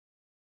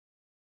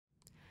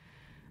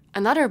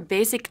Another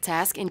basic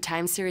task in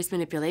time series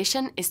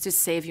manipulation is to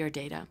save your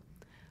data.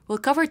 We'll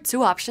cover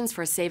two options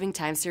for saving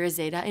time series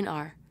data in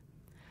R.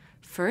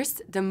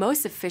 First, the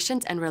most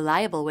efficient and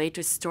reliable way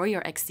to store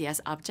your XDS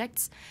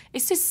objects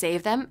is to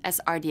save them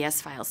as RDS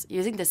files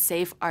using the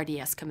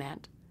saveRDS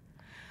command.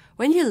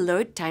 When you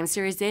load time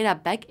series data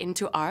back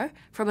into R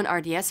from an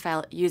RDS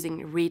file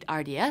using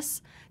readRDS,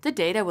 the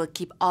data will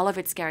keep all of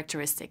its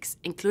characteristics,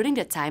 including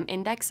the time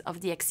index of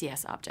the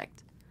XDS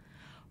object.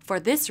 For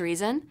this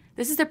reason,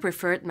 this is the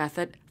preferred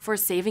method for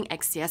saving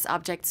XDS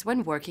objects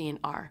when working in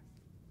R.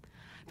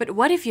 But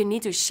what if you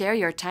need to share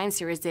your time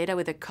series data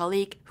with a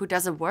colleague who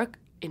doesn't work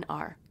in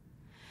R?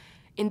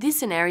 In this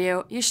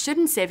scenario, you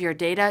shouldn't save your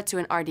data to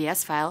an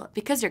RDS file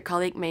because your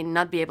colleague may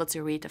not be able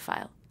to read the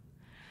file.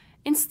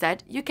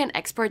 Instead, you can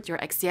export your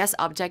XDS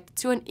object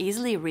to an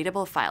easily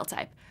readable file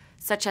type,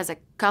 such as a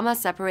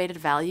comma-separated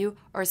value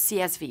or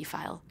CSV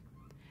file.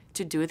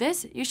 To do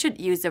this, you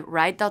should use the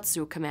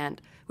write.zoo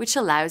command, which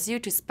allows you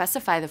to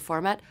specify the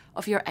format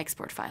of your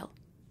export file.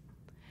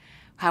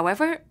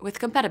 However, with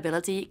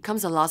compatibility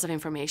comes a loss of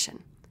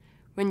information.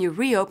 When you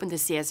reopen the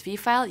CSV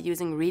file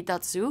using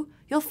read.zoo,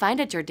 you'll find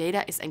that your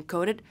data is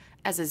encoded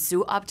as a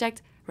zoo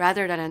object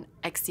rather than an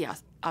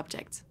XDS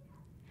object.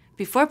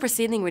 Before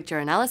proceeding with your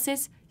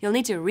analysis, you'll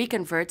need to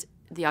reconvert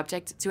the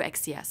object to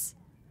XDS.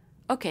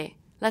 Okay,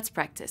 let's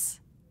practice.